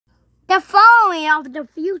The following of the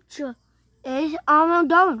future is Arnold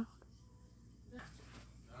Donald.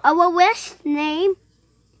 Our first name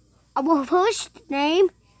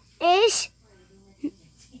is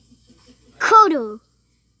Carter.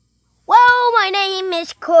 Well, my name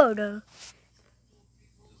is Carter.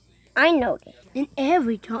 I know this. And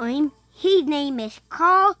every time his name is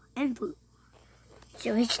Carl and Boo.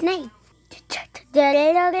 So his name.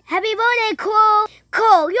 Happy birthday, Cole!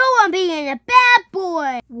 Cole, you are being a bad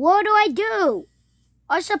boy. What do I do?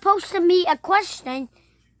 I'm supposed to meet a question.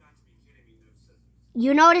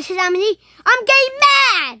 You know this is Emily? I'm getting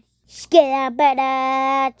mad! Scared about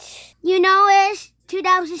that. You know it's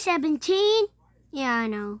 2017? Yeah, I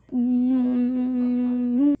know.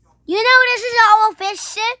 You know this is our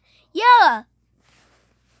official? Yeah.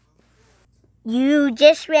 You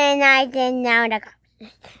just ran out and now the cops.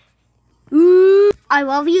 I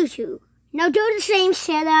love you too. Now do the same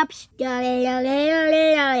setups. Dun,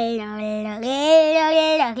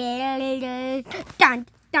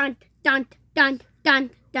 dun, dun, dun, dun,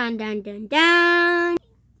 dun, dun, dun, dun.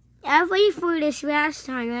 I waited for this last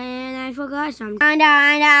time and I forgot something. Dun,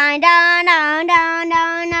 dun, dun, dun, dun, dun,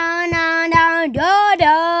 dun, dun.